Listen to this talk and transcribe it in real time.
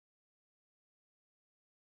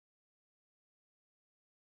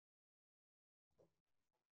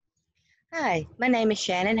Hi, my name is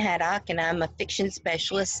Shannon Haddock, and I'm a fiction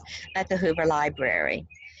specialist at the Hoover Library.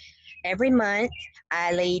 Every month,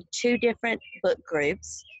 I lead two different book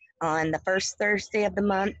groups on the first Thursday of the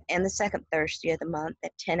month and the second Thursday of the month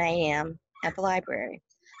at 10 a.m. at the library.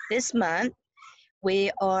 This month, we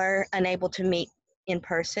are unable to meet in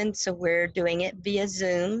person, so we're doing it via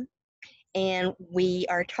Zoom, and we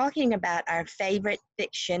are talking about our favorite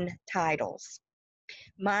fiction titles.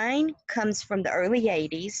 Mine comes from the early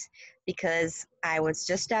 80s because I was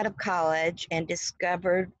just out of college and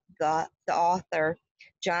discovered the author,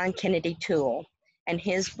 John Kennedy Toole, and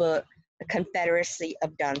his book, A Confederacy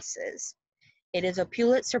of Dunces. It is a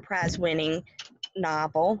Pulitzer Prize winning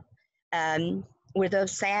novel um, with a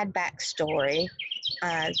sad backstory.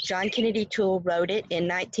 John Kennedy Toole wrote it in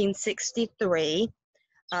 1963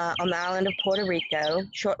 on the island of Puerto Rico,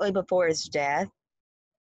 shortly before his death.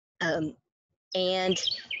 Um, and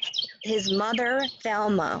his mother,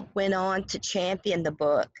 Thelma, went on to champion the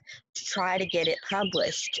book to try to get it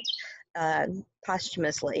published uh,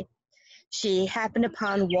 posthumously. She happened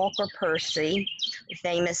upon Walker Percy, a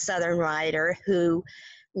famous Southern writer who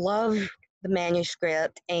loved the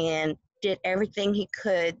manuscript and did everything he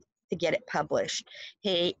could to get it published.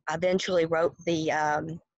 He eventually wrote the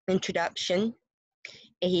introduction.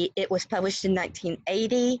 It was published in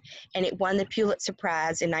 1980 and it won the Pulitzer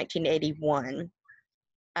Prize in 1981.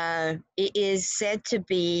 It is said to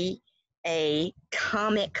be a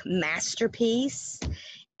comic masterpiece,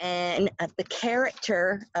 and the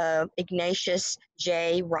character of Ignatius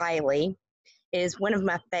J. Riley is one of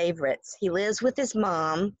my favorites. He lives with his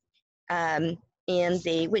mom um, in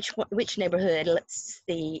the which neighborhood? Let's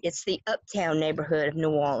see. It's the Uptown neighborhood of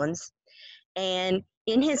New Orleans, and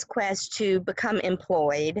in his quest to become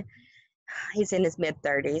employed, he's in his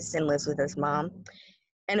mid-30s and lives with his mom,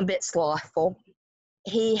 and a bit slothful.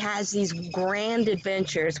 He has these grand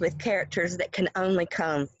adventures with characters that can only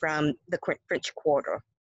come from the French Quarter.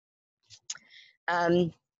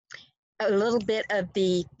 Um, a little bit of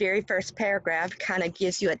the very first paragraph kind of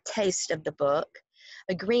gives you a taste of the book.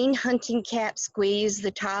 A green hunting cap squeezed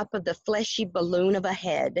the top of the fleshy balloon of a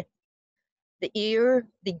head.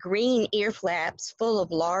 The green ear flaps full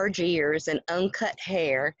of large ears and uncut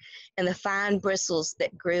hair, and the fine bristles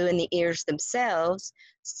that grew in the ears themselves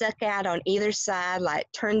stuck out on either side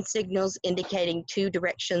like turn signals indicating two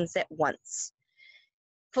directions at once.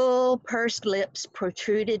 Full pursed lips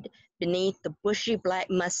protruded beneath the bushy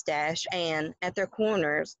black mustache and, at their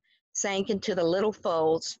corners, sank into the little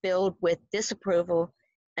folds filled with disapproval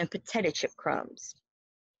and potato chip crumbs.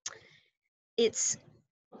 It's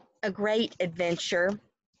a great adventure.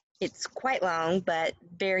 It's quite long, but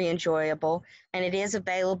very enjoyable, and it is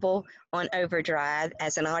available on Overdrive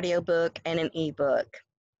as an audiobook and an ebook.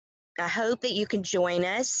 I hope that you can join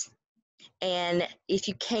us, and if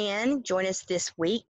you can, join us this week